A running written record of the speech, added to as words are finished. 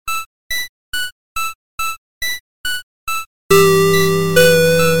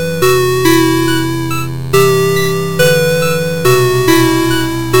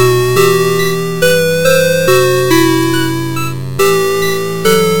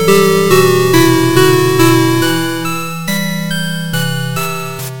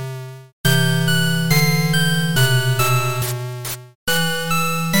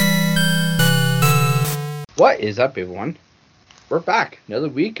Is up, everyone? We're back. Another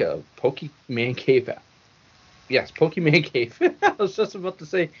week of Pokemon Cave. Yes, Pokemon Cave. I was just about to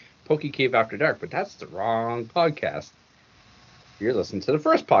say Poke Cave After Dark, but that's the wrong podcast. You're listening to the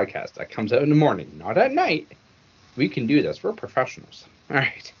first podcast that comes out in the morning, not at night. We can do this. We're professionals. All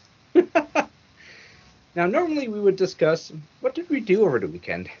right. Now, normally we would discuss what did we do over the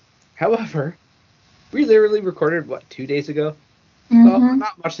weekend. However, we literally recorded, 2 days ago? Mm-hmm. Well,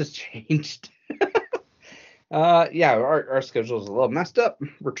 not much has changed. Our schedule is a little messed up.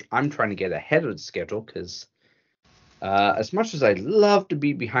 I'm trying to get ahead of the schedule because as much as I love to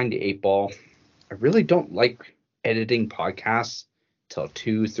be behind the 8 ball, I really don't like editing podcasts till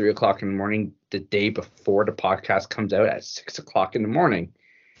 2, 3 o'clock in the morning the day before the podcast comes out at 6 o'clock in the morning.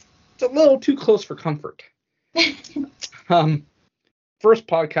 It's a little too close for comfort. First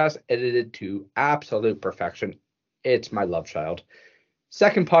podcast edited to absolute perfection. It's my love child.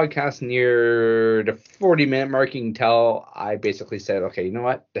 Second podcast near the 40-minute mark, you can tell I basically said, okay, you know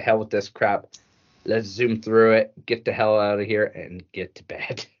what? The hell with this crap. Let's zoom through it, get the hell out of here, and get to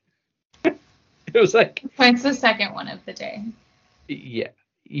bed. It was like... It's the second one of the day. Yeah.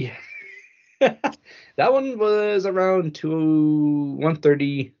 That one was around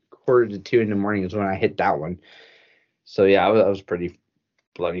 1:30, quarter to 2 in the morning is when I hit that one. So, yeah, I was pretty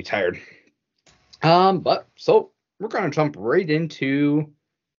bloody tired. So we're going to jump right into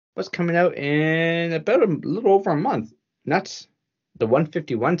what's coming out in about a little over a month. And that's the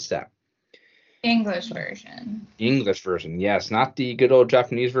 151 set. English version. The English version, yes. Not the good old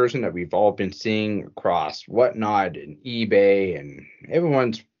Japanese version that we've all been seeing across Whatnot and eBay and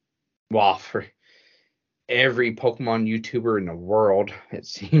everyone's, for every Pokemon YouTuber in the world, it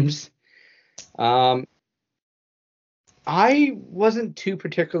seems. I wasn't too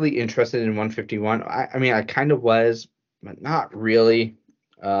particularly interested in 151. I mean, I kind of was, but not really.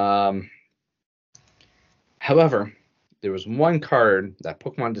 However, there was one card that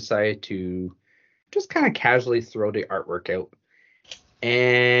Pokemon decided to just kind of casually throw the artwork out.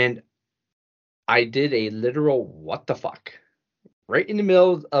 And I did a literal what the fuck right in the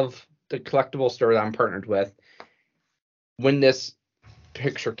middle of the collectible store that I'm partnered with when this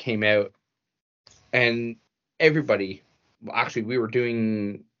picture came out. And everybody... Actually, we were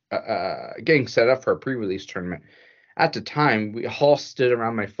doing getting set up for a pre-release tournament. At the time, we all stood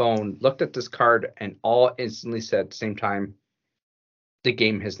around my phone, looked at this card, and all instantly said at the same time, the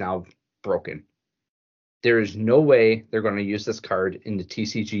game has now broken. There is no way they're going to use this card in the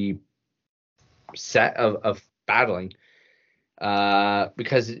TCG set of battling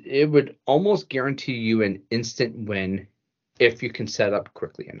because it would almost guarantee you an instant win if you can set up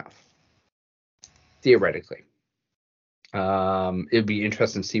quickly enough. Theoretically. It'd be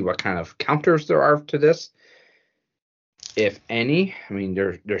interesting to see what kind of counters there are to this, if any. I mean,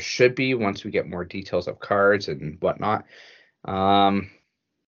 there should be once we get more details of cards and whatnot. But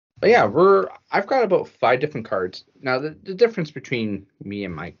yeah, I've got about 5 different cards. Now, the difference between me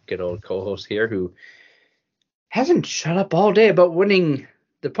and my good old co-host here, who hasn't shut up all day about winning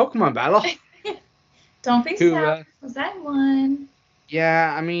the Pokemon battle. Don't be sad, because I won.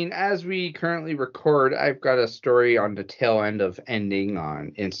 Yeah, I mean, as we currently record, I've got a story on the tail end of ending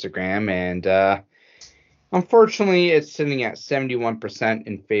on Instagram, and unfortunately, it's sitting at 71%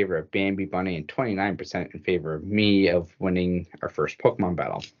 in favor of Bambi Bunny and 29% in favor of me of winning our first Pokemon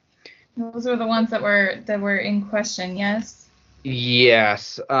battle. Those were the ones that were in question, yes?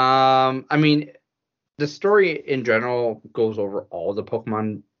 Yes. I mean, the story in general goes over all the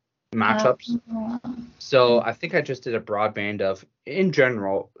Pokemon matchups. So I think I just did a broadband of, in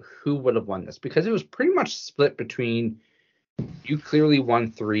general, who would have won this, because it was pretty much split between you clearly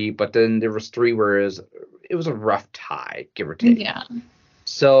won 3, but then there was 3 where it was a rough tie, give or take. Yeah.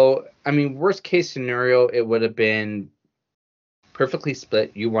 So I mean, worst case scenario, it would have been perfectly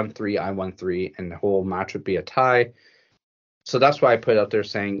split. You won 3, I won 3, and the whole match would be a tie. So that's why I put out there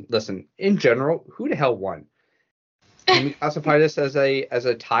saying, listen, in general, who the hell won? Can we classify this as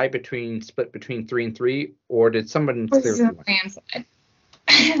a tie split between 3 and 3, or did someone clearly win?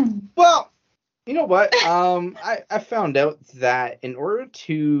 Well, you know what? I found out that in order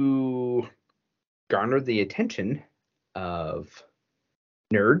to garner the attention of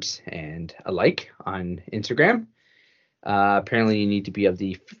nerds and alike on Instagram, apparently you need to be of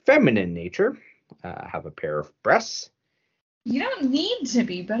the feminine nature, have a pair of breasts. You don't need to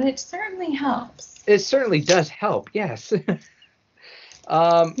be, but it certainly helps. It certainly does help, yes. People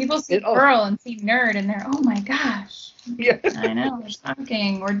see girl and see nerd, and they're, oh my gosh. Yeah. I know, we're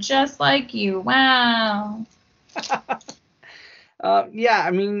shocking. We're just like you. Wow. Yeah, I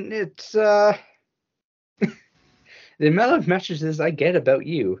mean, it's the amount of messages I get about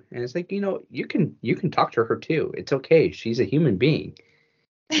you, and it's like, you can talk to her too. It's okay. She's a human being.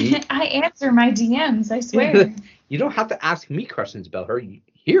 I answer my DMs, I Yeah, swear. you don't have to ask me questions about her.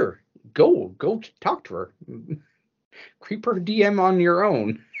 Here, go talk to her. Creep her DM on your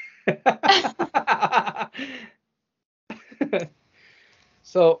own.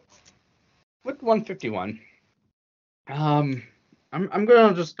 So with 151, I'm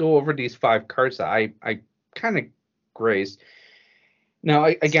gonna just go over these 5 cards that I kind of grazed. Now,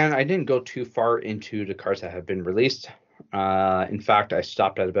 again, I didn't go too far into the cards that have been released. In fact, I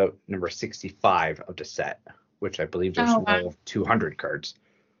stopped at about number 65 of the set, which I believe there's Wow. 200 cards.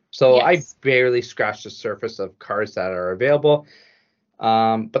 So I Yes. barely scratched the surface of cards that are available.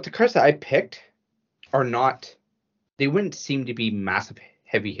 But the cards that I picked are not, they wouldn't seem to be massive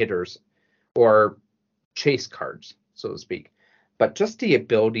heavy hitters or chase cards, so to speak. But just the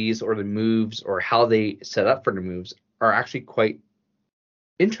abilities or the moves or how they set up for the moves are actually quite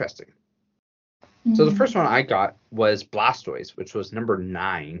interesting. So the first one I got was Blastoise, which was number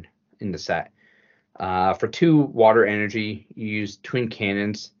 9 in the set. For 2 water energy, you use Twin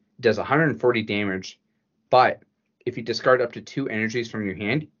Cannons. It does 140 damage, but if you discard up to 2 energies from your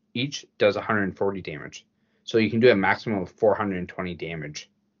hand, each does 140 damage. So you can do a maximum of 420 damage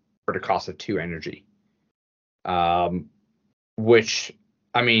for the cost of 2 energy. Which,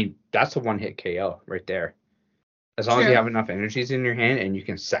 I mean, that's a one-hit KO right there. As long as you True. have enough energies in your hand and you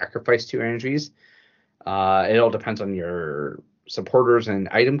can sacrifice 2 energies, it all depends on your supporters and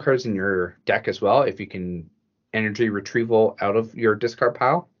item cards in your deck as well. If you can energy retrieval out of your discard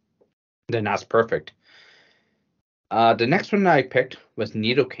pile, then that's perfect. The next one that I picked was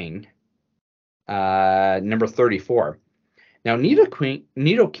Nidoking, number 34. Now,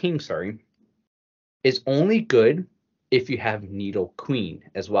 Nidoking, is only good if you have Nidoqueen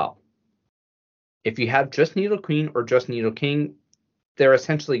as well. If you have just Nidoqueen or just Nidoking, they're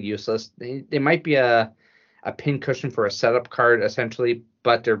essentially useless. They might be a pin cushion for a setup card, essentially,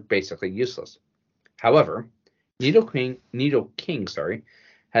 but they're basically useless. However, Nidoking,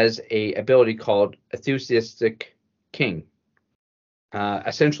 has a ability called Enthusiastic King.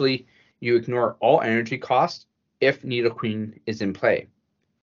 Essentially, you ignore all energy cost if Nidoqueen is in play.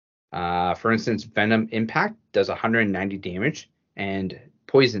 For instance, Venom Impact does 190 damage and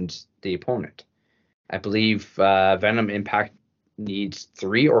poisons the opponent. I believe Venom Impact needs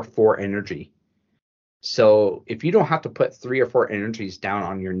 3 or 4 energy. So if you don't have to put 3 or 4 energies down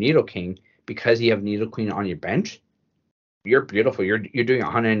on your Nidoking because you have Nidoqueen on your bench, you're beautiful. You're doing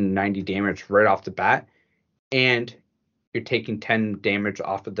 190 damage right off the bat, and you're taking 10 damage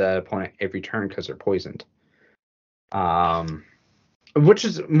off of the opponent every turn because they're poisoned. Which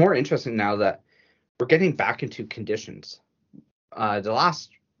is more interesting now that we're getting back into conditions. The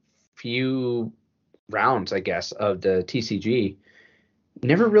last few rounds, I guess, of the TCG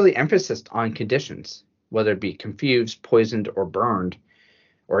never really emphasized on conditions, whether it be confused, poisoned, or burned,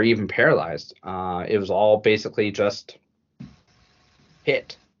 or even paralyzed. It was all basically just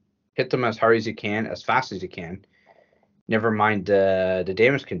hit them as hard as you can, as fast as you can. Never mind the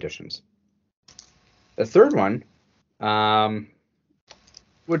damage conditions. The third one,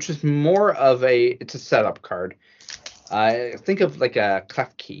 which is more of it's a setup card. Think of like a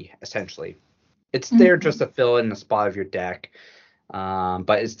clef key, essentially. It's there just to fill in the spot of your deck,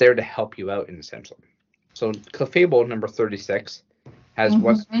 but it's there to help you out in essential. So Clefable number 36 has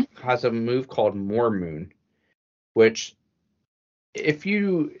has a move called More Moon, which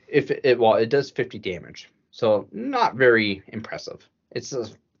it does 50 damage. So not very impressive. It's a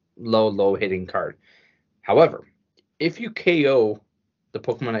low hitting card. However, if you KO the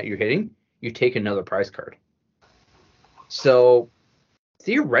Pokemon that you're hitting, you take another prize card. So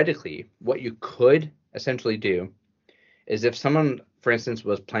theoretically, what you could essentially do is if someone, for instance,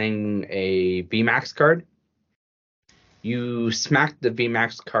 was playing a VMAX card, you smack the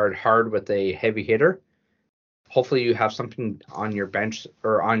VMAX card hard with a heavy hitter. Hopefully you have something on your bench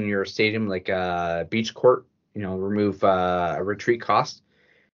or on your stadium like a beach court, remove a retreat cost.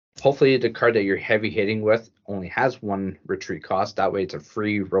 Hopefully the card that you're heavy hitting with only has 1 retreat cost. That way it's a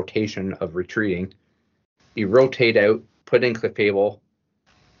free rotation of retreating. You rotate out, put in Clefable.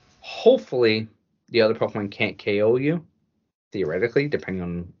 Hopefully the other Pokemon can't KO you, theoretically, depending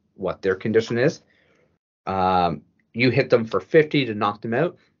on what their condition is. You hit them for 50 to knock them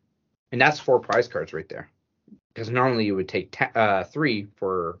out, and that's 4 prize cards right there. Because normally you would take 3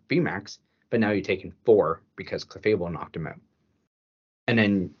 for VMAX, but now you're taking 4 because Clefable knocked him out. And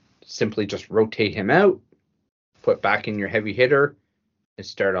then simply just rotate him out, put back in your heavy hitter, and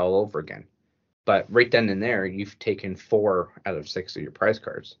start all over again. But right then and there, you've taken 4 out of 6 of your prize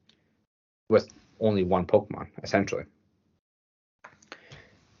cards with only one Pokemon, essentially.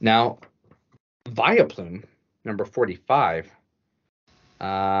 Now, Vileplume, number 45,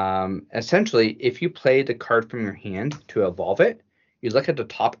 essentially, if you play the card from your hand to evolve it, you look at the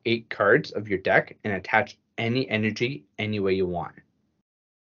top 8 cards of your deck and attach any energy any way you want.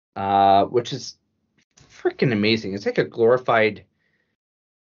 Which is freaking amazing. It's like a glorified...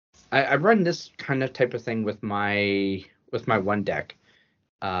 I run this kind of type of thing with my one deck.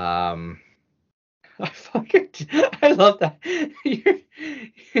 I love that.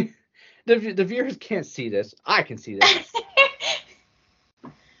 The viewers can't see this. I can see this.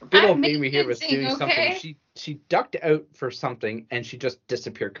 Good old Amy here was doing something. She ducked out for something and she just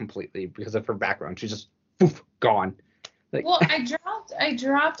disappeared completely because of her background. She's just poof, gone. Like, well, I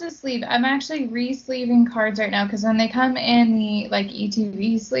dropped a sleeve. I'm actually re-sleeving cards right now because when they come in the like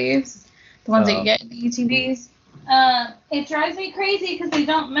ETB sleeves, the ones that you get in the ETBs, it drives me crazy because they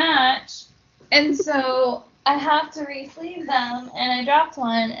don't match, and so I have to re-sleeve them. And I dropped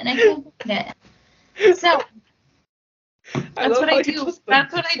one, and I can't find it. So that's what I do.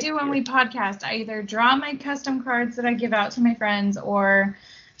 That's what I do when we podcast. I either draw my custom cards that I give out to my friends, or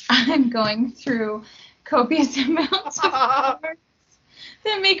I'm going through copious amounts of cards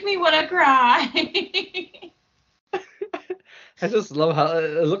that make me want to cry. I just love how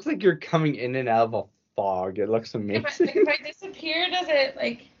it looks like you're coming in and out of a fog. It looks amazing. If I disappear, does it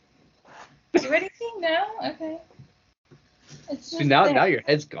like do anything? No? Okay. It's just now your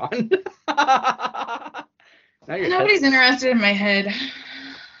head's gone. Nobody's interested in my head.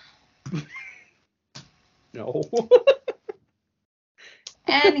 No.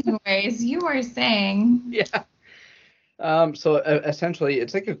 Anyways, you were saying. Yeah. So essentially,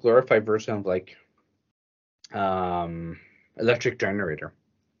 it's like a glorified version of like Electric Generator.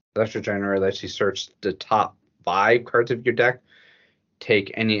 Electric Generator lets you search the top 5 cards of your deck,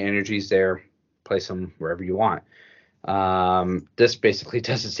 take any energies there, place them wherever you want. This basically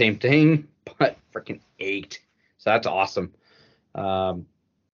does the same thing, but freaking 8. So that's awesome. I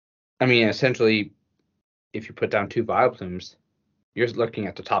mean, essentially, if you put down 2 Vileplumes, you're looking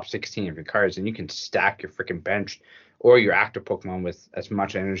at the top 16 of your cards, and you can stack your freaking bench or your active Pokemon with as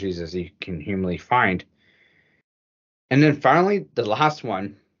much energies as you can humanly find. And then finally, the last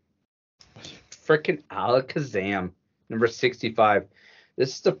one, freaking Alakazam, number 65.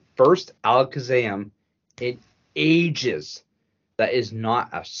 This is the first Alakazam in ages that is not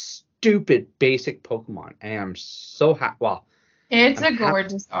a stupid basic Pokemon. And I'm so happy. Well, it's a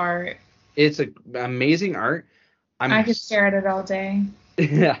gorgeous art. It's an amazing art. I could stare at it all day.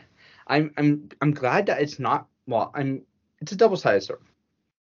 Yeah, I'm glad that it's not. Well, it's a double-sided sword.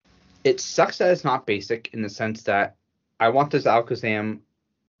 It sucks that it's not basic in the sense that I want this Alakazam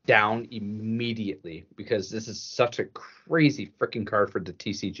down immediately because this is such a crazy freaking card for the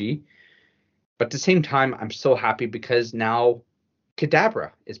TCG. But at the same time, I'm so happy because now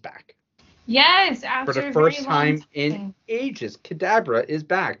Kadabra is back. Yes, after for the first time in ages, Kadabra is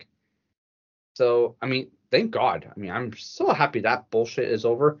back. So, I mean, thank God. I mean, I'm so happy that bullshit is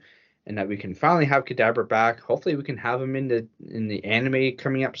over and that we can finally have Kadabra back. Hopefully we can have him in the anime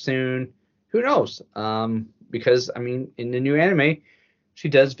coming up soon. Who knows? Because, I mean, in the new anime, she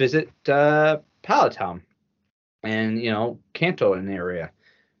does visit Palatown and, Kanto in the area.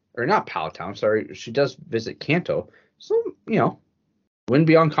 Or not Palatown, sorry. She does visit Kanto. So, wouldn't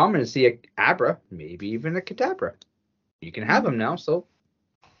be uncommon to see a Abra, maybe even a Kadabra. You can have him now, so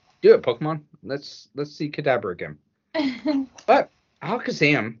do it, Pokemon. Let's see Kadabra again. But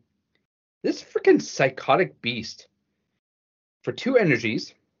Alakazam, this freaking psychotic beast, for 2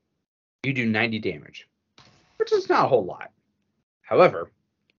 energies, you do 90 damage, which is not a whole lot. However,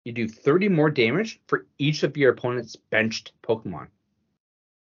 you do 30 more damage for each of your opponent's benched Pokemon.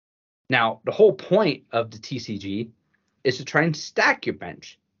 Now, the whole point of the TCG is to try and stack your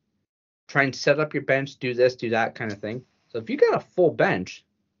bench. Try and set up your bench, do this, do that kind of thing. So if you got a full bench,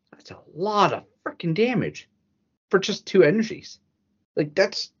 that's a lot of freaking damage for just 2 energies. Like,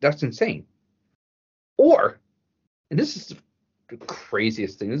 that's insane. Or, and this is the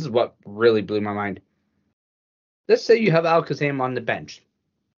craziest thing. This is what really blew my mind. Let's say you have Alakazam on the bench.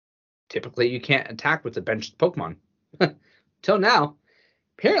 Typically, you can't attack with a benched Pokemon. Till now,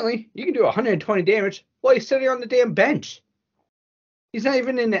 apparently, you can do 120 damage while he's sitting on the damn bench. He's not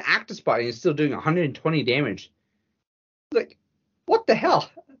even in the active spot, and he's still doing 120 damage. Like, what the hell?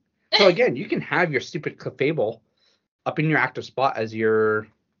 So again, you can have your stupid Clefable up in your active spot as your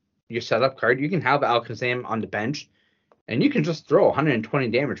setup card. You can have Alakazam on the bench, and you can just throw 120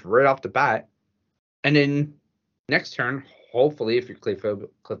 damage right off the bat. And then next turn, hopefully, if your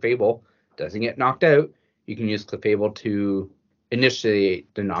Clefable doesn't get knocked out, you can use Clefable to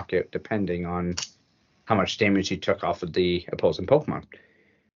initiate the knockout, depending on how much damage he took off of the opposing Pokemon.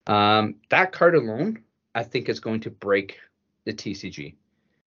 That card alone, I think, is going to break the TCG.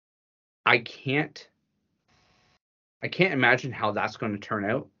 I can't imagine how that's going to turn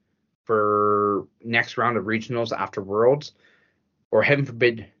out for next round of regionals after Worlds, or heaven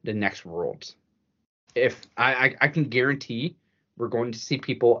forbid, the next Worlds. If I can guarantee we're going to see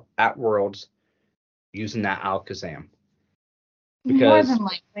people at Worlds using that Alakazam. More than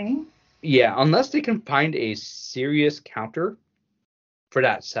likely. Yeah, unless they can find a serious counter for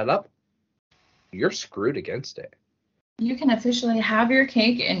that setup, you're screwed against it. You can officially have your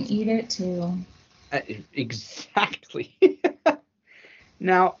cake and eat it too. Exactly.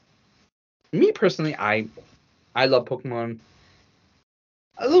 Now, me personally, I love Pokemon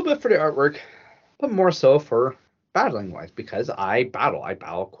a little bit for the artwork, but more so for battling wise, because I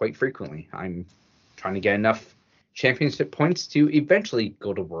battle quite frequently. I'm trying to get enough championship points to eventually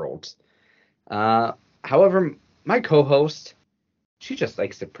go to Worlds. However, my co-host, she just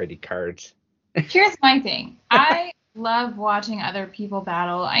likes the pretty cards. Here's my thing. I love watching other people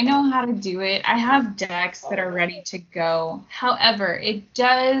battle. I know how to do it. I have decks that are ready to go. However, it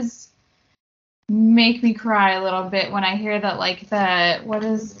does make me cry a little bit when I hear that, like, the what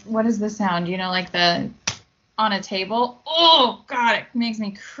is the sound? You know, like the on a table. Oh God, it makes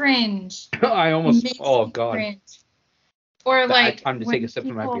me cringe. I almost. Oh God. Cringe. Or like time to take a sip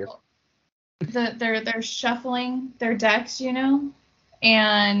of my beer. They're shuffling their decks, you know,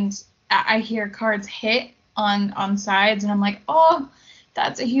 and I hear cards hit on sides, and I'm like, oh,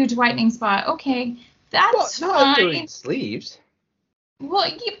 that's a huge whitening spot. Okay, that's fine. Not doing sleeves. Well,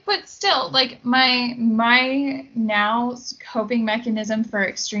 yeah, but still, like, my now coping mechanism for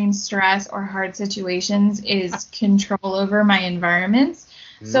extreme stress or hard situations is control over my environments.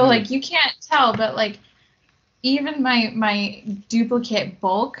 So, like, you can't tell, but, like, even my duplicate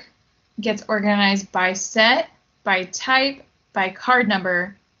bulk gets organized by set, by type, by card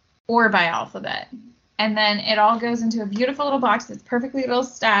number, or by alphabet. And then it all goes into a beautiful little box that's perfectly well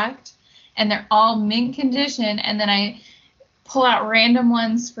stacked, and they're all mint condition, and then I pull out random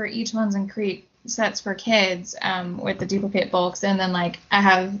ones for each ones and create sets for kids with the duplicate bulks, and then, like, I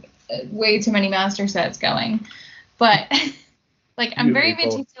have way too many master sets going. But like, I'm very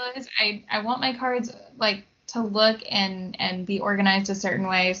meticulous. I want my cards, like, to look and be organized a certain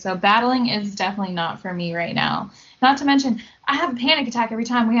way. So battling is definitely not for me right now. Not to mention, I have a panic attack every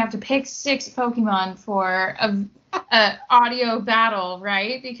time we have to pick 6 Pokemon for a audio battle,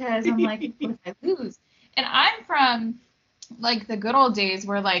 right? Because I'm like, what if I lose? And I'm from, like, the good old days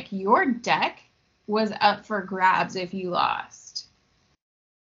where, like, your deck was up for grabs if you lost.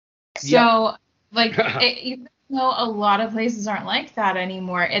 So, like, even though a lot of places aren't like that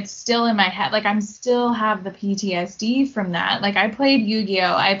anymore, it's still in my head. Like, I'm still have the PTSD from that. Like, I played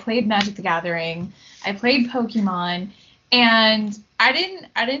Yu-Gi-Oh! I played Magic the Gathering. I played Pokemon. And I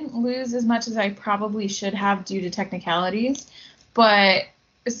didn't lose as much as I probably should have due to technicalities. But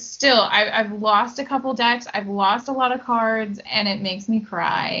still, I've lost a couple decks, I've lost a lot of cards, and it makes me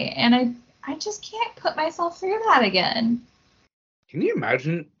cry. And I just can't put myself through that again. Can you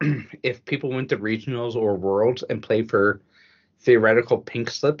imagine if people went to regionals or worlds and played for theoretical pink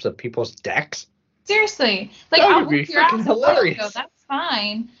slips of people's decks? Seriously. Like, that I'll would be whoop your ass hilarious. Go, that's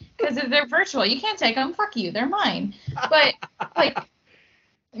fine. Because if they're virtual, you can't take them. Fuck you. They're mine. But, like,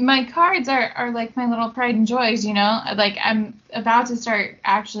 my cards are like my little pride and joys, you know? Like, I'm about to start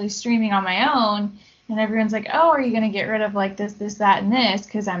actually streaming on my own, and everyone's like, oh, are you going to get rid of, like, this, that, and this?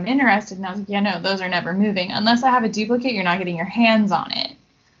 Because I'm interested. And I was like, yeah, no, those are never moving. Unless I have a duplicate, you're not getting your hands on it.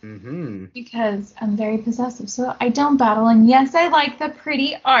 Mm-hmm. Because I'm very possessive. So I don't battle. And yes, I like the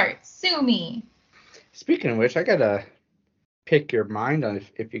pretty art. Sue me. Speaking of which, I got to pick your mind on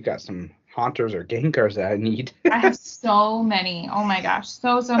if you got some Haunters or Gengars that I need. I have so many. Oh my gosh,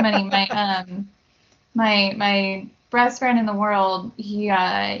 so many. My best friend in the world, he's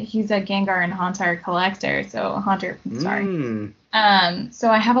a Gengar and Haunter collector. So Haunter, sorry. So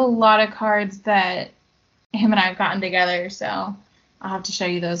I have a lot of cards that him and I have gotten together. So I'll have to show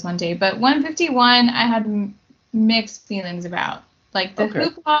you those one day. But 151, I had mixed feelings about. Like, the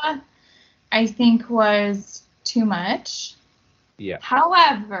hoopla, I think, was too much. Yeah.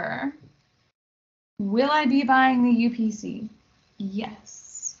 However, will I be buying the UPC?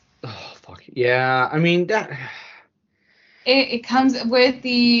 Yes. Oh, fuck. Yeah, I mean, that... It comes with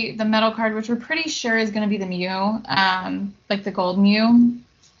the metal card, which we're pretty sure is going to be the Mew, like the gold Mew.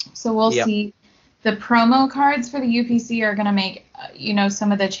 So we'll see. The promo cards for the UPC are going to make,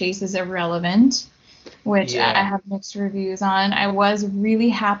 some of the chases irrelevant, which I have mixed reviews on. I was really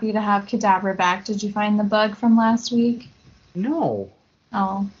happy to have Kadabra back. Did you find the bug from last week? No.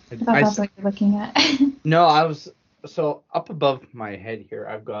 Oh, I thought that's what you're looking at. No, so up above my head here,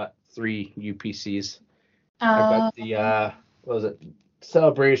 I've got 3 UPCs. I've got the what was it?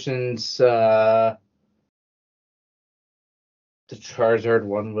 Celebrations, the Charizard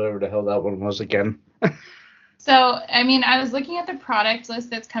one, whatever the hell that one was again. So, I mean, I was looking at the product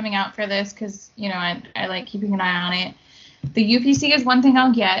list that's coming out for this because, I like keeping an eye on it. The UPC is one thing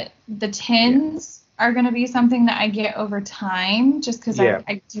I'll get. The tins are going to be something that I get over time just because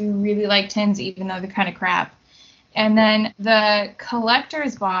I do really like tins, even though they're kind of crap. And then the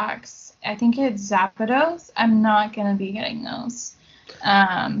collector's box, I think it's Zapdos. I'm not going to be getting those.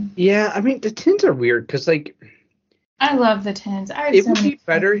 Yeah, I mean, the tins are weird because, like, I love the tins. It would be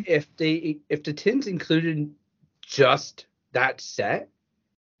better if the tins included just that set.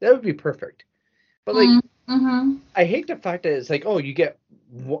 That would be perfect. But like, I hate the fact that it's like, oh, you get,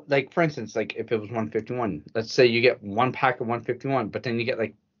 like, for instance, like if it was 151, let's say you get 1 pack of 151, but then you get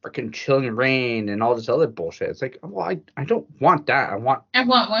like freaking Chilling Rain and all this other bullshit. It's like, well, I don't want that. I want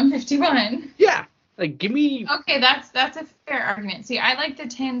 151. Yeah. Like, give me. Okay, that's a fair argument. See, I like the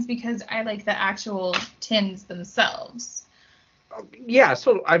tins because I like the actual tins themselves. Yeah,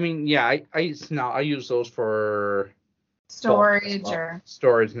 so I mean, yeah, I use those for storage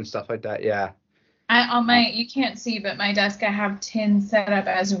storage and stuff like that. Yeah. You can't see, but my desk I have tins set up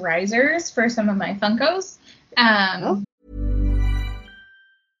as risers for some of my Funkos. A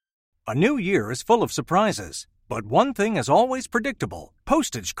new year is full of surprises, but one thing is always predictable: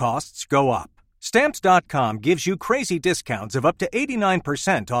 postage costs go up. Stamps.com gives you crazy discounts of up to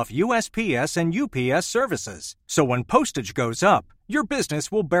 89% off USPS and UPS services. So when postage goes up, your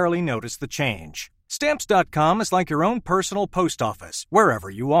business will barely notice the change. Stamps.com is like your own personal post office,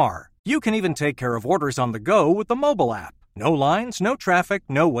 wherever you are. You can even take care of orders on the go with the mobile app. No lines, no traffic,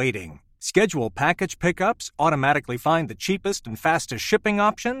 no waiting. Schedule package pickups, automatically find the cheapest and fastest shipping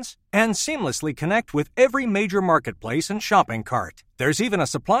options, and seamlessly connect with every major marketplace and shopping cart. There's even a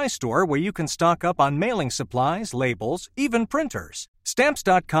supply store where you can stock up on mailing supplies, labels, even printers.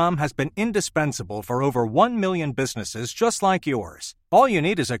 Stamps.com has been indispensable for over 1 million businesses just like yours. All you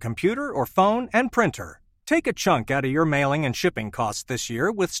need is a computer or phone and printer. Take a chunk out of your mailing and shipping costs this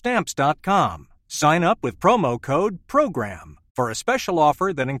year with Stamps.com. Sign up with promo code PROGRAM for a special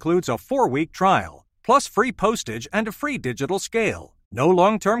offer that includes a 4-week trial, plus free postage and a free digital scale. No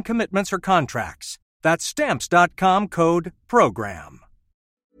long-term commitments or contracts. That's Stamps.com code PROGRAM.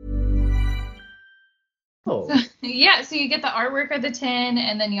 Oh. So you get the artwork of the tin,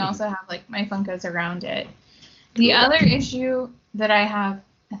 and then you also have, like, my Funkos around it. The other issue that I have,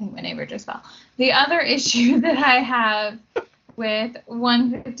 I think my neighbor just fell. The other issue that I have with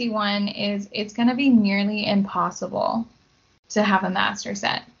 151 is it's going to be nearly impossible to have a master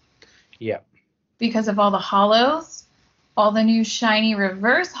set. Yeah. Because of all the hollows, all the new shiny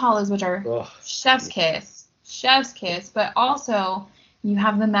reverse hollows, which are chef's kiss, but also you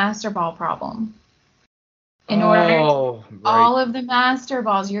have the master ball problem. In order all of the master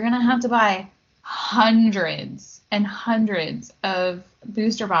balls, you're going to have to buy hundreds and hundreds of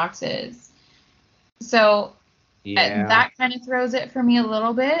booster boxes. So that kind of throws it for me a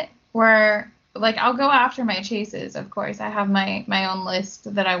little bit, where, like, I'll go after my chases, of course. I have my own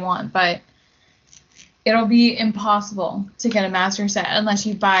list that I want, but it'll be impossible to get a master set unless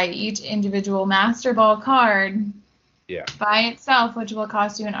you buy each individual master ball card by itself, which will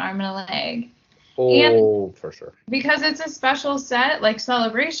cost you an arm and a leg. And for sure. Because it's a special set, like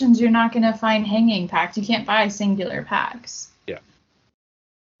Celebrations, you're not going to find hanging packs. You can't buy singular packs. Yeah.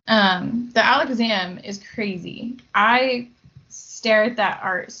 The Alakazam is crazy. I stare at that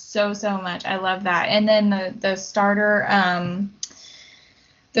art so much. I love that. And then the starter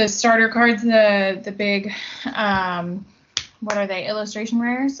cards, the big what are they? Illustration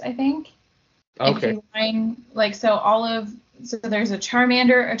rares, I think. Okay. If you line, like, so there's a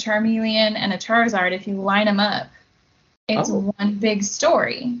Charmander, a Charmeleon, and a Charizard. If you line them up, it's one big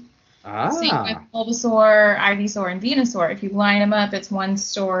story. Same with Bulbasaur, Ivysaur, and Venusaur. If you line them up, it's one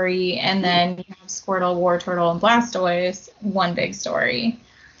story, and then you have Squirtle, Wartortle, and Blastoise, one big story.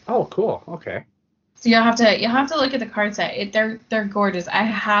 Oh, cool. Okay. So you'll have to look at the card set. They're gorgeous. I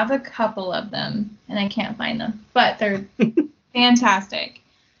have a couple of them, and I can't find them, but they're fantastic.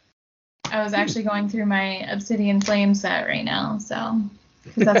 I was actually going through my Obsidian Flame set right now, so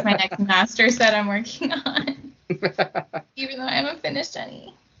because that's my next master set I'm working on, even though I haven't finished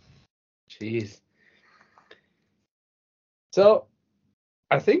any. Jeez. So,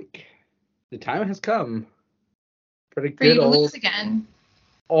 I think the time has come for the good old. Lose again.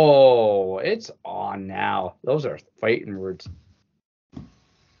 Oh, it's on now. Those are fighting words.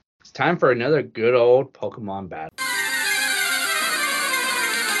 It's time for another good old Pokemon battle.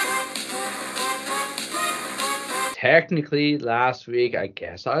 technically last week, I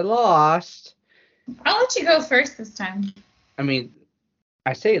guess I lost. I'll let you go first this time. I mean,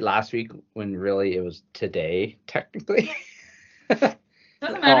 I say last week when really it was today, technically. Doesn't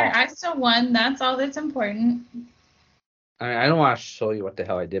matter. I still won. That's all that's important. I don't want to show you what the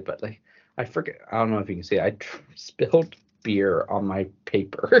hell I did, but like I forget. I don't know if you can see it. I spilled beer on my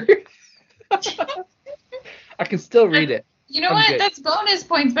paper. I can still read it. You know what? Good. That's bonus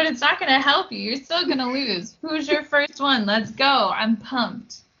points, but it's not going to help you. You're still going to lose. Who's your first one? Let's go. I'm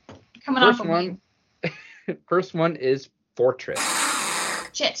pumped. Coming first off a one. First one is Fortress.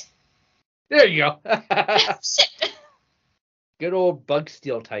 Shit. There you go. Shit. Good old bug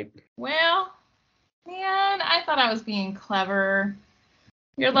steel type. Well, man, I thought I was being clever.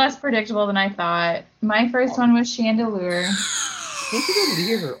 You're less predictable than I thought. My first one was Chandelure.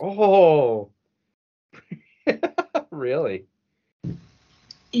 Chandelure. Oh. Really?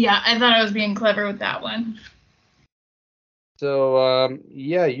 Yeah, I thought I was being clever with that one. So,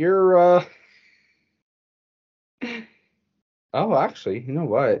 yeah, you're, Oh, actually, you know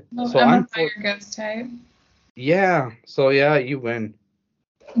what? No, so I'm a fire ghost type. Yeah, so yeah, you win.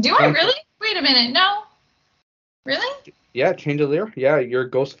 Do I really? Wait a minute, no? Really? Yeah, Chandelure. Yeah, you're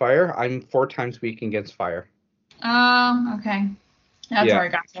ghost fire. I'm 4 times weak against fire. Oh, okay. That's where I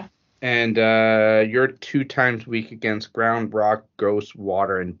gotcha. And you're 2 times weak against ground, rock, ghost,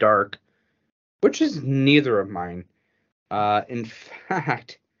 water, and dark, which is neither of mine. In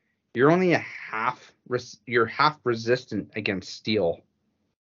fact, you're only half resistant against steel,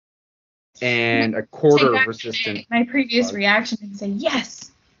 and a quarter resistant. My previous reaction and say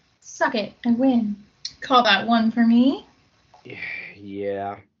yes, suck it, I win. Call that one for me.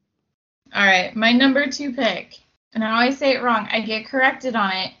 Yeah. All right, my number 2 pick. And I always say it wrong. I get corrected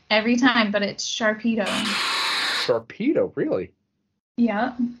on it every time, but it's Sharpedo. Sharpedo, really?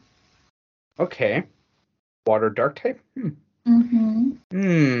 Yeah. Okay. Water dark type?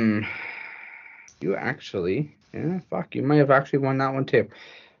 Mm-hmm. You actually, you might have actually won that one too.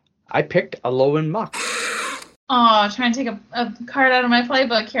 I picked Alolan Muck. Oh, trying to take a card out of my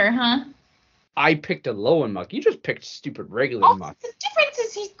playbook here, huh? I picked Alolan Muck. You just picked stupid regular Muck. The difference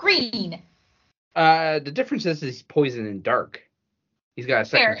is he's green. The difference is he's poison and dark. He's got a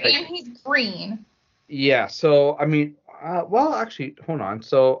second type. And he's green. Yeah, so, I mean, well, actually, hold on.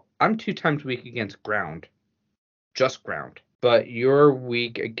 So, I'm 2 times weak against ground. Just ground. But you're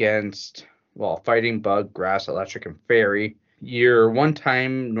weak against, well, fighting, bug, grass, electric, and fairy. You're 1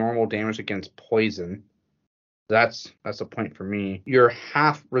 time normal damage against poison. That's a point for me. You're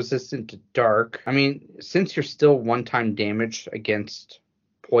half resistant to dark. I mean, since you're still 1 time damage against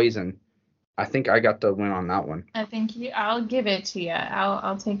poison, I think I got the win on that one. I think I'll give it to you.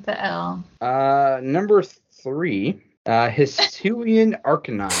 I'll take the L. Number 3, Hisuian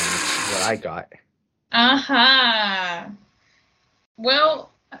Arcanine is what I got. Aha. Well,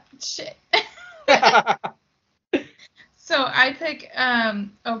 shit. So I pick,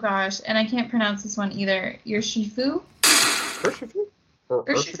 oh gosh, and I can't pronounce this one either. Urshifu? Urshifu? Or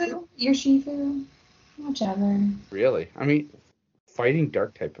Urshifu? Urshifu? Whichever. Really? I mean, fighting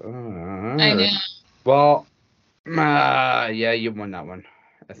dark type. I know. Well, yeah, you won that one,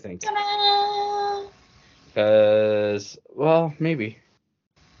 I think. Because, well, maybe.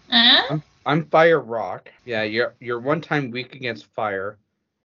 I'm fire rock. Yeah, you're 1 time weak against fire,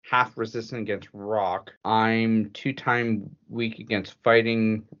 half resistant against rock. I'm 2 time weak against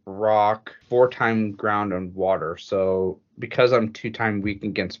fighting, rock, 4 time ground and water. So because I'm 2 time weak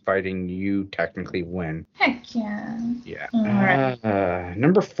against fighting, you technically win. Heck yeah. Yeah. All right.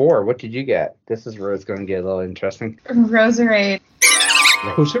 Number 4, what did you get? This is where it's going to get a little interesting. Roserade.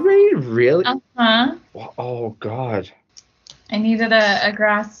 Roserade? Really? Uh-huh. Oh, God. I needed a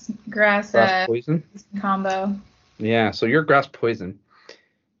grass poison combo. Yeah, so you're grass poison.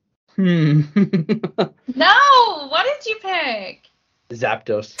 No, what did you pick?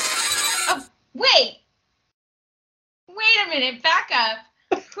 Zapdos. Oh, wait a minute, back up.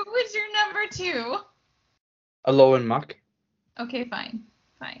 Who was your number 2? Alolan Muck. Okay, fine.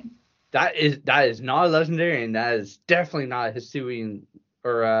 That is not a legendary, and that is definitely not a Hisuian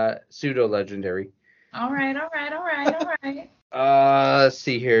or pseudo legendary. All right. Let's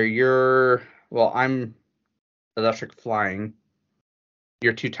see here. I'm electric flying.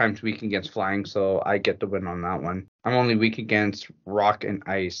 You're 2 times weak against flying, so I get the win on that one. I'm only weak against rock and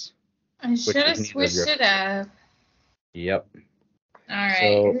ice. I should have switched it up. Yep. All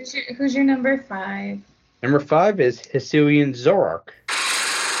right. So, who's your number 5? Number 5 is Hisuian Zoroark.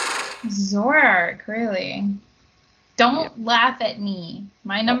 Zoroark, really? Don't laugh at me.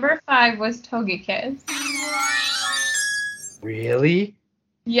 My number 5 was Togekiss. Really?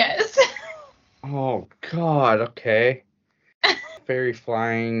 Yes. Oh, God, okay. Fairy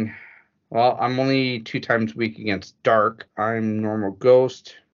flying. Well, I'm only 2 times weak against dark. I'm normal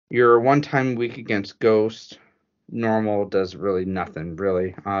ghost. You're 1 time weak against ghost. Normal does really nothing,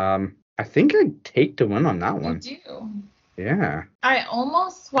 really. I think I'd take the win on that You one. do. Yeah. I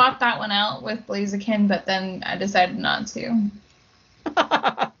almost swapped that one out with Blaziken, but then I decided not to.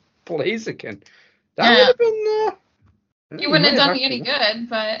 Blaziken. That would have been. You wouldn't have done me actually any good,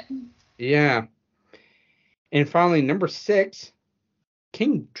 but. Yeah. And finally, number 6,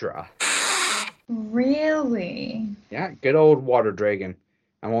 Kingdra. Really? Yeah, good old water dragon.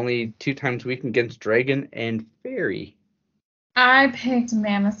 I'm only 2 times weak against dragon and fairy. I picked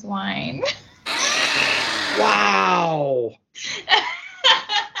Mammothwine. Wow.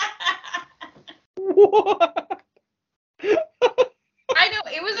 What? I know,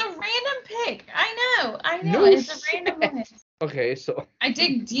 it was a random pick. I know. No It's a shit. random list. Okay, so I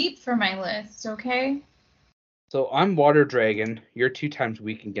dig deep for my list, okay? I'm water dragon. You're 2 times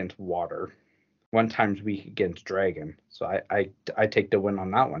weak against water. 1 times weak against dragon. So I take the win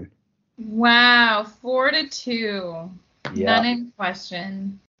on that one. Wow, 4-2. Yeah. None in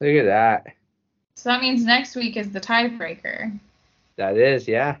question. Look at that. So that means next week is the tiebreaker. That is,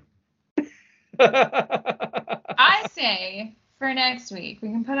 yeah. I say for next week, we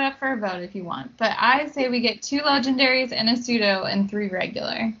can put it up for a vote if you want, but I say we get 2 legendaries and a pseudo and 3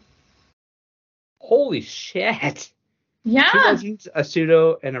 regular. Holy shit. Yeah. 2 legends, a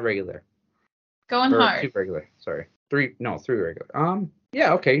pseudo, and a regular. Going Or hard. 2 regular. Sorry. 3 regular.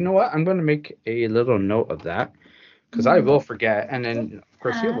 Yeah, okay. You know what? I'm going to make a little note of that because I will forget. And then, of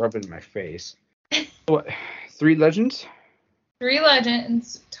course, you'll rub it in my face. What? 3 legends? 3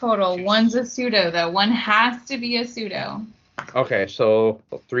 legends total. One's a pseudo, though. One has to be a pseudo. Okay, so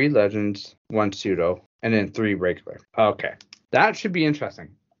 3 legends, 1 pseudo, and then 3 regular. Okay. That should be interesting.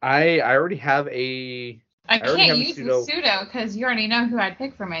 I already have a... I can't use the pseudo because you already know who I'd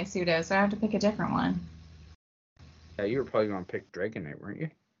pick for my pseudo, so I have to pick a different one. Yeah, you were probably going to pick Dragonite, weren't you?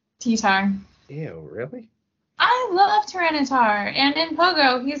 T-Tar. Ew, really? I love Tyranitar, and in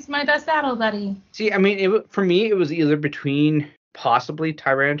Pogo, he's my best battle buddy. See, I mean, for me, it was either between possibly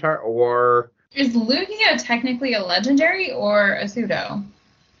Tyranitar or... Is Lugia technically a legendary or a pseudo?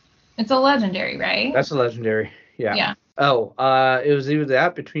 It's a legendary, right? That's a legendary, yeah. Yeah. Oh, it was either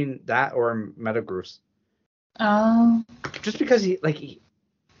that, between that or Metagross. Oh. Just because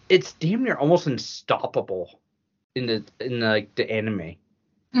it's damn near almost unstoppable in the anime.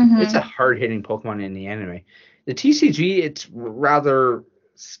 Mm-hmm. It's a hard-hitting Pokemon in the anime. The TCG, it's rather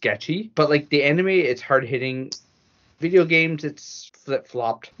sketchy, but like the anime, it's hard-hitting. Video games, it's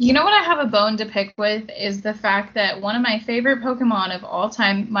flip-flopped. You know what I have a bone to pick with is the fact that one of my favorite Pokemon of all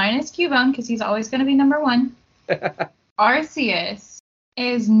time, minus Cubone, because he's always going to be number 1, Arceus,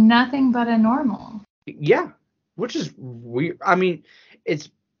 is nothing but a normal. Yeah, which is weird. I mean,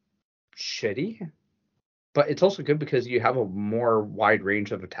 it's shitty, but it's also good because you have a more wide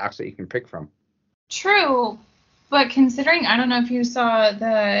range of attacks that you can pick from. True, but considering, I don't know if you saw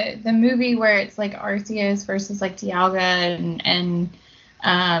the movie where it's like Arceus versus like Dialga and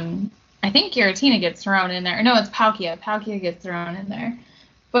I think Giratina gets thrown in there. No, it's Palkia. Palkia gets thrown in there.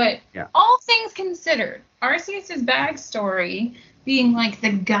 But yeah. All things considered, Arceus' backstory being like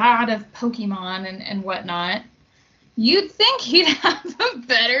the god of Pokemon and whatnot, you'd think he'd have a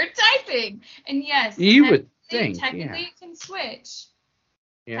better typing. And yes, you would think, technically it can switch.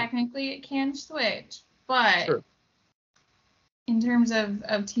 Yeah. Technically it can switch. But sure. In terms of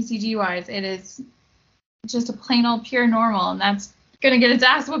TCG wise, it is just a plain old pure normal, and that's gonna get its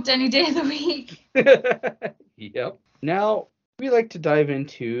ass whooped any day of the week. Yep. Now we like to dive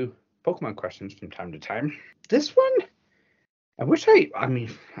into Pokemon questions from time to time. This one, I wish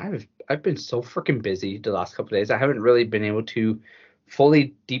I've been so freaking busy the last couple of days. I haven't really been able to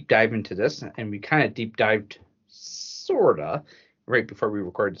fully deep dive into this, and we kind of deep dived sorta right before we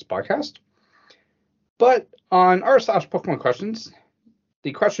recorded this podcast. But on r/Pokemon questions,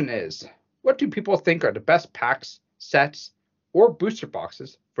 the question is, what do people think are the best packs, sets, or booster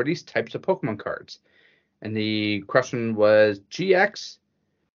boxes for these types of Pokemon cards? And the question was GX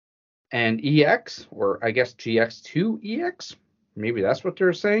and EX, or I guess GX to EX. Maybe that's what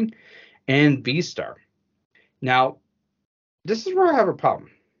they're saying. And V-Star. Now, this is where I have a problem.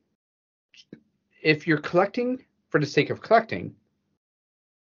 If you're collecting for the sake of collecting,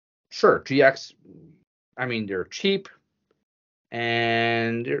 sure, GX, I mean, they're cheap,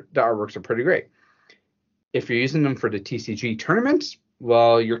 and the artworks are pretty great. If you're using them for the TCG tournaments,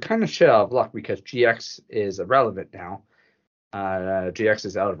 well, you're kind of shit out of luck because GX is irrelevant now. GX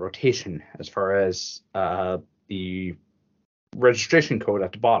is out of rotation as far as the registration code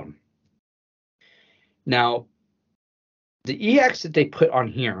at the bottom. Now, the EX that they put on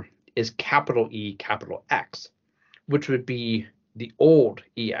here is capital E, capital X, which would be the old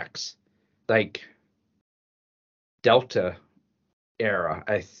EX, like Delta era,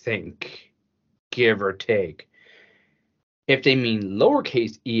 I think, give or take. If they mean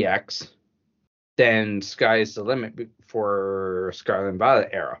lowercase EX, then sky's the limit for Scarlet and Violet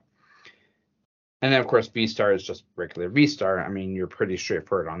era. And then, of course, V-Star is just regular V-Star. I mean, you're pretty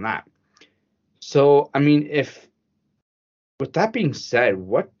straightforward on that. So, I mean, with that being said,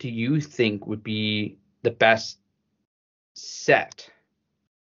 what do you think would be the best set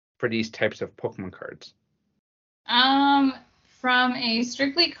for these types of Pokemon cards? From a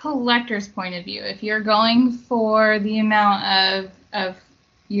strictly collector's point of view, if you're going for the amount of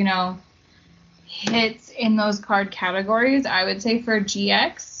hits in those card categories, I would say for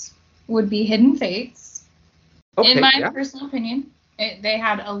GX would be Hidden Fates. Okay, in my personal opinion, they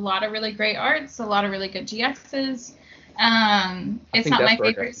had a lot of really great arts, a lot of really good GXs. It's not my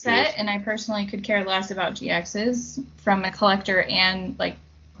favorite set, and I personally could care less about GXs from a collector and like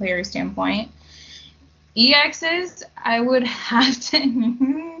player standpoint. EXs, I would have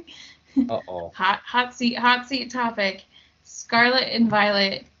to hot seat topic. Scarlet and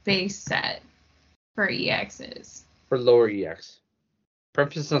Violet base set for EXs. For lower EX.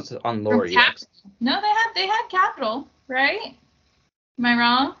 Emphasis on lower EX. No, they had capital, right? Am I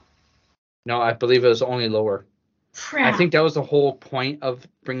wrong? No, I believe it was only lower. Crap. I think that was the whole point of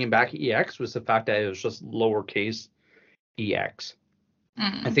bringing back EX, was the fact that it was just lowercase EX.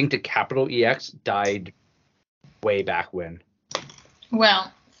 I think the capital EX died way back when.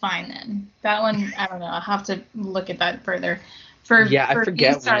 Well, fine then. That one, I don't know. I'll have to look at that further. For I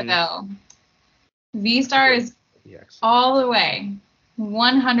forget V-Star, though. V-Star is EX. All the way.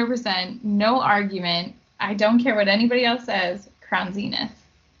 100%. No argument. I don't care what anybody else says. Crown Zenith.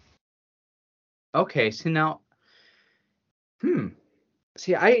 Okay, so now...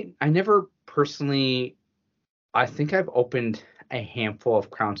 See, I never personally... I think I've opened a handful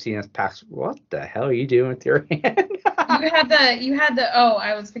of Crown Zenith packs. What the hell are you doing with your hand? you had the oh,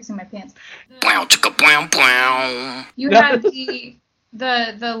 I was fixing my pants. You had the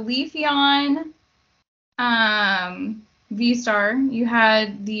Leafeon V-Star. You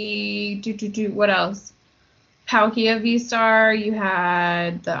had the what else? Palkia V-Star. You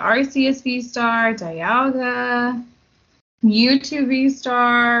had the Arceus V-Star, Dialga, Mewtwo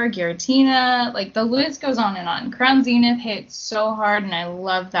V-Star, Giratina, like the list goes on and on. Crown Zenith hit so hard, and I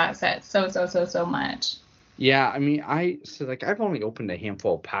love that set so much. Yeah, I mean, I've only opened a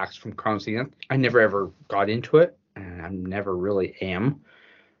handful of packs from Crown Zenith. I never ever got into it, and I never really am.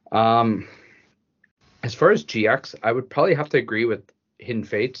 As far as GX, I would probably have to agree with Hidden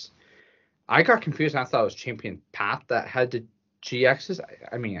Fates. I got confused, and I thought it was Champion Path that had the GXs.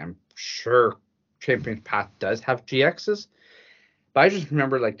 I mean, I'm sure Champion Path does have GXs, but I just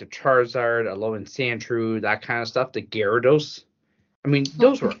remember like the Charizard, Alolan Sandshrew, that kind of stuff, the Gyarados. I mean,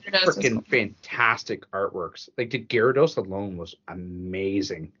 those were freaking fantastic artworks. Like the Gyarados alone was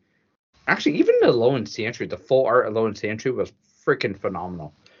amazing. Actually, even the Alolan Sandshrew, the full art Alolan Sandshrew was freaking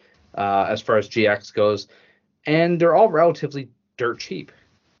phenomenal as far as GX goes. And they're all relatively dirt cheap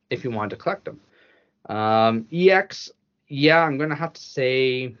if you wanted to collect them. EX, yeah, I'm going to have to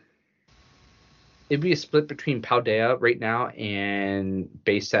say... It'd be a split between Paldea right now and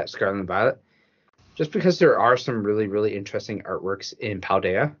base set Scarlet and Violet, just because there are some really, really interesting artworks in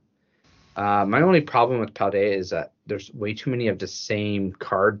Paldea. My only problem with Paldea is that there's way too many of the same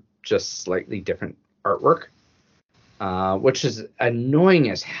card, just slightly different artwork, which is annoying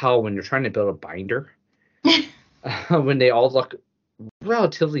as hell when you're trying to build a binder, when they all look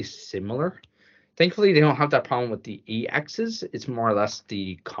relatively similar. Thankfully, they don't have that problem with the EXs. It's more or less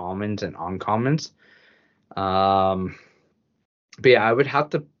the commons and uncommons. But yeah, I would have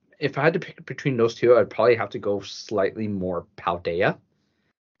to, if I had to pick between those two, I'd probably have to go slightly more Paldea,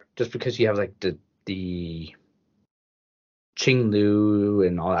 just because you have like the Qinglu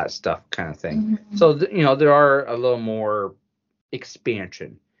and all that stuff kind of thing. Mm-hmm. So there are a little more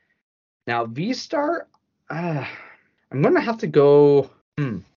expansion. Now V-Star, I'm gonna have to go.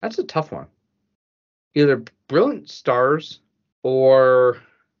 That's a tough one. Either Brilliant Stars or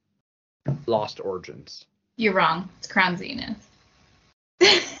Lost Origins. You're wrong. It's Crown Zenith.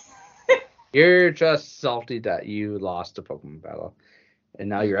 You're just salty that you lost a Pokemon battle, and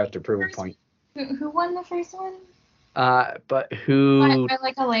now you're at to prove a point. Who won the first one? But who? By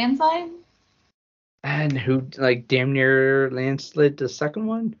like a landslide. And who like damn near landslid the second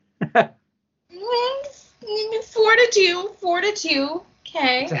one? 4-2.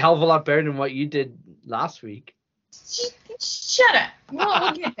 Okay. It's a hell of a lot better than what you did last week. Shut up.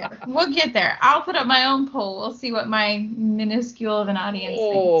 We'll get there. We'll get there. I'll put up my own poll. We'll see what my minuscule of an audience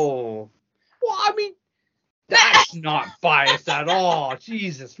thinks. Oh. Well, I mean, that's not biased at all.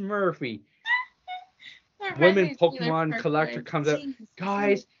 Jesus, Murphy. Women Pokemon collector comes out.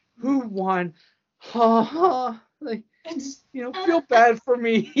 Guys, who won? Ha ha. Like, feel bad for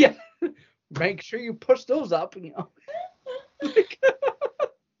me. Yeah. Make sure you push those up.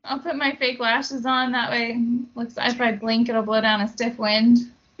 I'll put my fake lashes on. That way, looks if I blink, it'll blow down a stiff wind.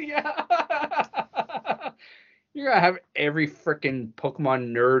 Yeah. You're gonna have every freaking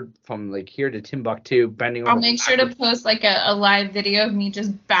Pokemon nerd from like here to Timbuktu bending over. I'll make sure to post like a live video of me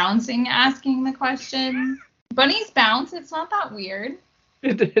just bouncing, asking the question. Bunnies bounce. It's not that weird.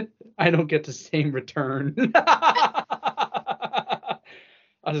 I don't get the same return.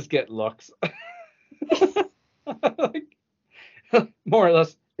 I'll just get looks. Like, more or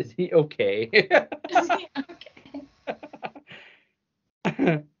less, is he okay? Is he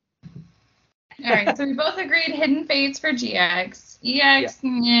okay? All right, so we both agreed Hidden Fates for GX. EX, yeah. It's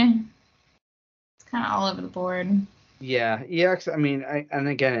kind of all over the board. Yeah, EX, I mean, and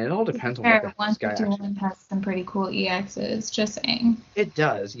again, it all depends on what the this guy actually... 151 has some pretty cool EXs, just saying. It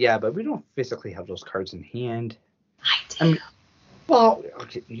does, yeah, but we don't physically have those cards in hand. I do. I mean, well,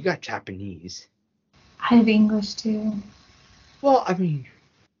 okay, you got Japanese. I have English, too. Well, I mean,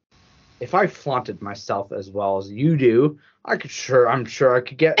 if I flaunted myself as well as you do, I'm sure I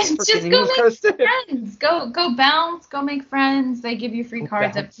could get just go make friends. Go bounce, go make friends. They give you free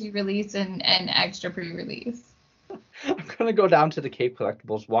cards at pre-release and extra pre-release. I'm gonna go down to the Cape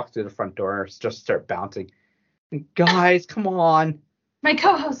Collectibles, walk through the front door, and just start bouncing. Guys, come on. My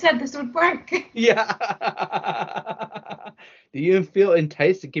co-host said this would work. Yeah. Do you feel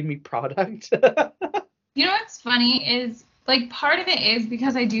enticed to give me product? You know what's funny is, like, part of it is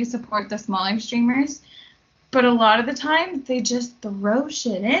because I do support the smaller streamers, but a lot of the time they just throw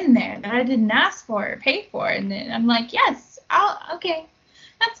shit in there that I didn't ask for or pay for, and then I'm like, yes, okay,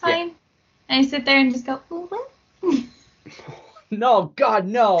 that's fine. Yeah. And I sit there and just go, ooh, what? No, God,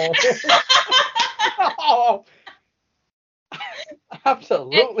 no. No.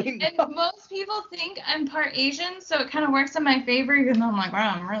 Absolutely and most people think I'm part Asian, so it kind of works in my favor, even though I'm like,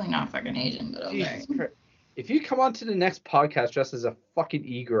 wow, I'm really not fucking Asian, but okay. If you come on to the next podcast dressed as a fucking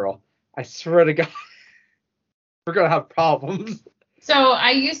e-girl, I swear to God, we're going to have problems. So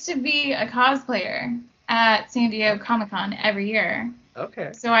I used to be a cosplayer at San Diego Comic-Con every year.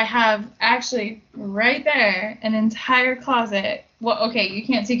 Okay. So I have actually right there an entire closet. Well, okay, you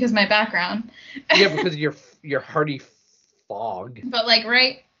can't see because my background. Yeah, because your hardy fog. But like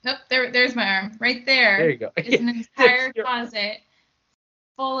there's my arm. Right there. There you go. Is an entire closet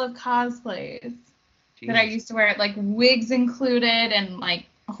full of cosplays that I used to wear, like wigs included and like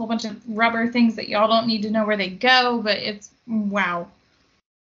a whole bunch of rubber things that y'all don't need to know where they go, but it's wow.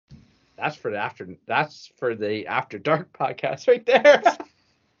 That's for the After Dark podcast right there.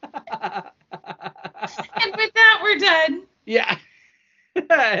 And with that, we're done. Yeah.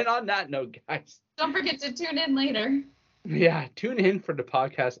 And on that note, guys, don't forget to tune in later. Yeah, tune in for the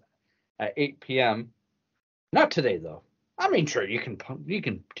podcast at 8 p.m. Not today, though. I mean, sure, you can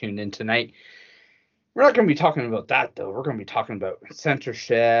tune in tonight. We're not going to be talking about that, though. We're going to be talking about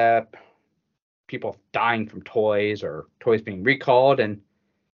censorship, people dying from toys or toys being recalled, and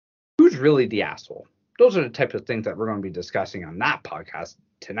who's really the asshole. Those are the types of things that we're going to be discussing on that podcast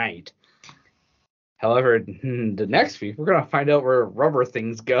tonight. However, the next week, we're going to find out where rubber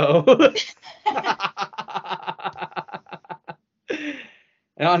things go.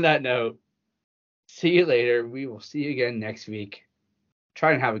 And on that note, see you later. We will see you again next week.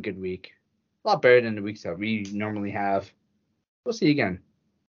 Try and have a good week. A lot better than the weeks that we normally have. We'll see you again.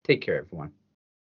 Take care, everyone.